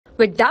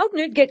With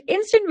Doubtnut, get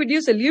instant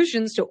video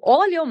solutions to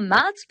all your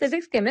maths,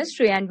 physics,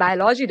 chemistry, and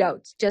biology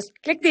doubts. Just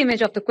click the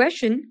image of the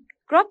question,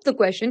 crop the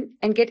question,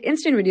 and get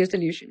instant video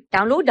solution.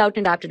 Download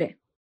Doubtnut app today.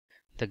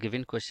 The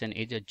given question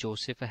is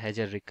Joseph has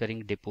a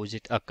recurring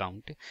deposit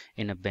account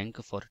in a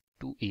bank for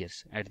 2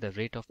 years at the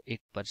rate of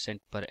 8%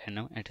 per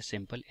annum at a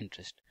simple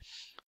interest.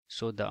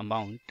 So the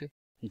amount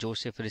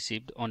Joseph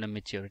received on a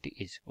maturity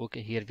is,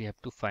 okay, here we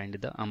have to find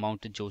the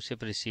amount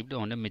Joseph received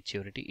on a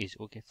maturity is,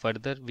 okay.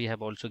 Further, we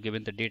have also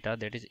given the data,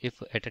 that is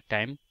if at a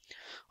time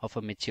of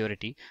a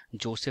maturity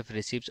Joseph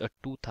receives a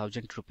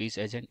 2000 rupees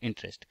as an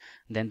interest,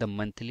 then the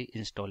monthly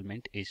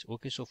installment is,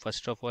 okay. So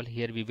first of all,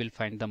 here we will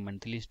find the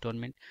monthly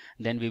installment,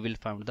 then we will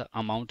find the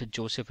amount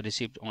Joseph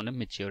received on a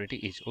maturity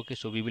is, okay.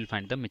 So we will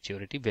find the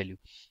maturity value.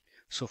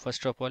 So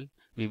first of all,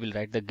 we will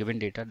write the given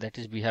data, that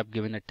is we have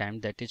given a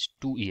time, that is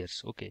 2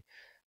 years, okay.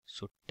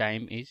 So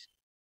time is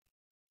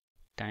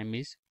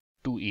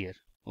 2 year,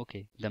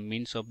 okay. The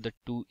means of the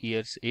 2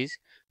 years is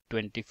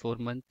 24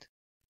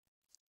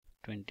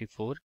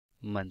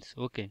 months,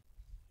 okay.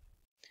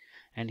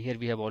 And here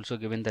we have also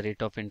given the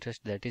rate of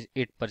interest, that is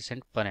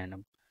 8% per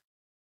annum.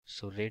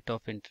 So rate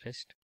of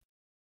interest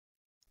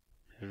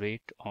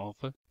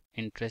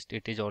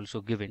it is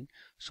also given.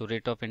 So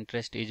rate of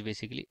interest is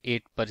basically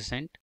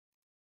 8%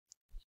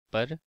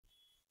 per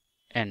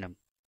annum,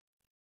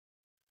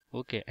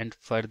 okay. And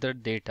further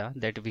data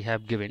that we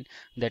have given,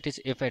 that is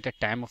if at a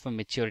time of a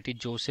maturity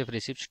Joseph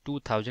receives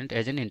 2000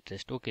 as an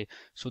interest, okay.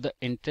 So the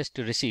interest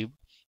received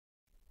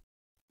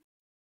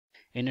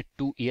in a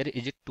 2 year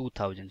is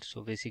 2000.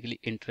 So basically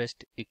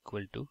interest is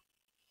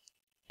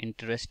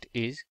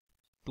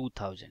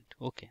 2000,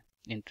 okay.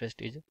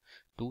 Interest is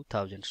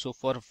 2000. So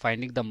for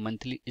finding the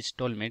monthly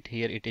installment,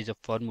 here it is a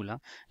formula.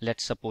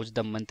 Let's suppose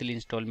the monthly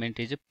installment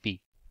is a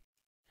P.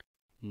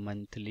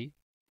 Monthly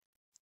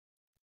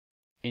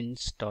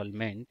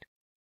installment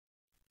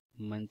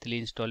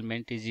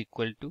is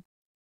equal to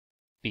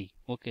P,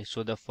 okay.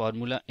 So the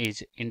formula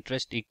is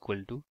interest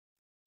equals to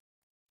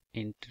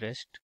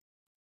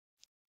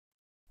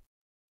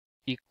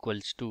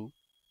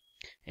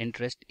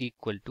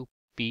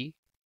P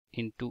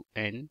into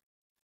n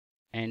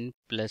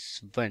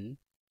plus 1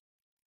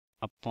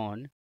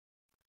 upon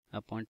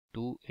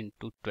 2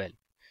 into 12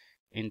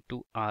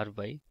 into r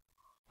by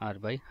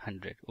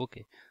 100,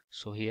 okay.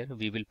 So here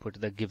we will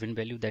put the given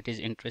value, that is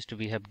interest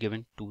we have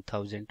given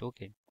 2000,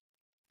 okay,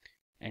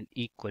 and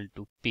equal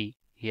to P.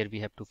 Here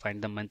we have to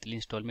find the monthly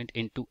installment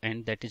into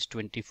n, that is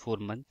 24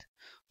 month.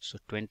 So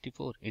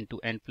 24 into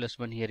n plus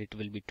 1, here it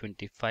will be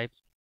 25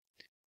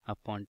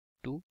 upon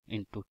 2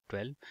 into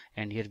 12,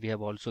 and here we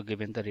have also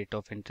given the rate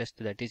of interest,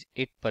 that is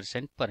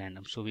 8% per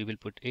annum. So we will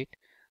put 8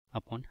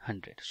 upon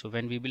 100. So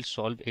when we will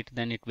solve it,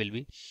 then it will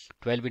be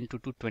 12 into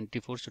 2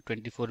 24. So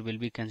 24 will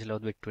be cancelled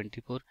out with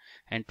 24,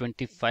 and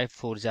 25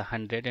 4 is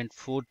 100, and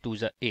 4 2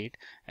 is 8,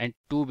 and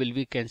 2 will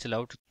be cancelled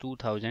out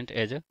 2000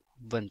 as a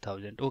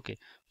 1000, okay.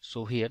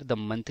 So here the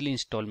monthly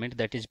installment,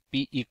 that is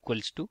P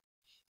equals to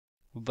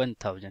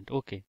 1000,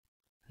 okay.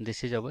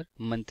 This is our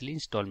monthly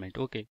installment,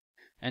 okay.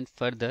 And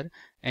further,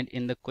 and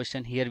in the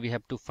question here we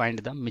have to find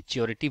the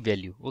maturity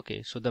value,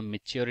 okay. So the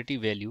maturity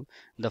value,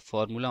 the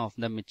formula of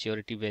the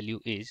maturity value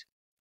is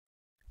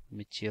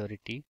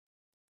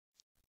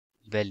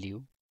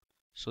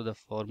so the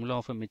formula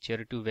of a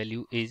maturity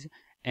value is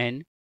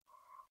n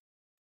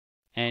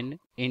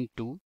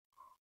into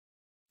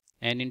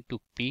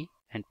P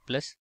and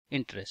plus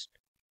interest,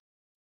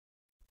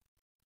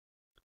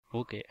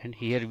 okay. And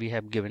here we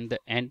have given the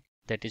n,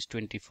 that is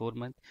 24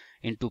 month,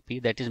 into P,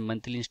 that is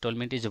monthly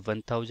installment is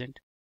 1000,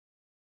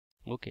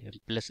 okay,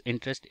 plus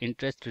interest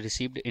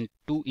received in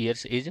 2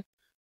 years is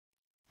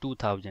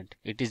 2000.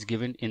 It is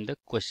given in the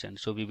question,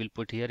 so we will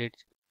put here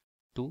it's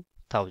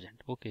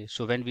 2000, okay.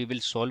 So when we will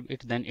solve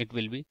it, then it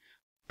will be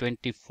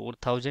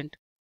 24,000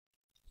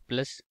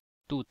 plus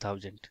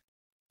 2000,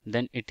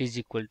 then it is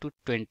equal to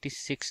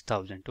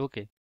 26,000,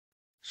 okay.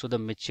 So the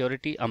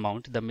maturity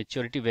amount, the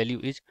maturity value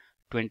is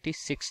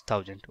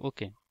 26,000,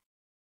 okay.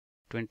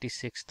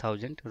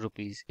 26,000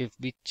 rupees. If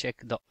we check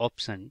the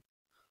option,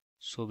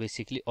 so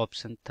basically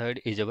option third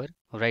is our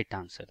right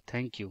answer.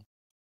 Thank you.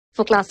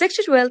 For class 6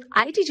 to 12,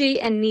 IIT JEE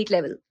and NEET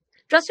level.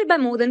 Trusted by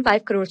more than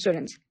 5 crore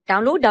students.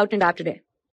 Download Doubtnut app today.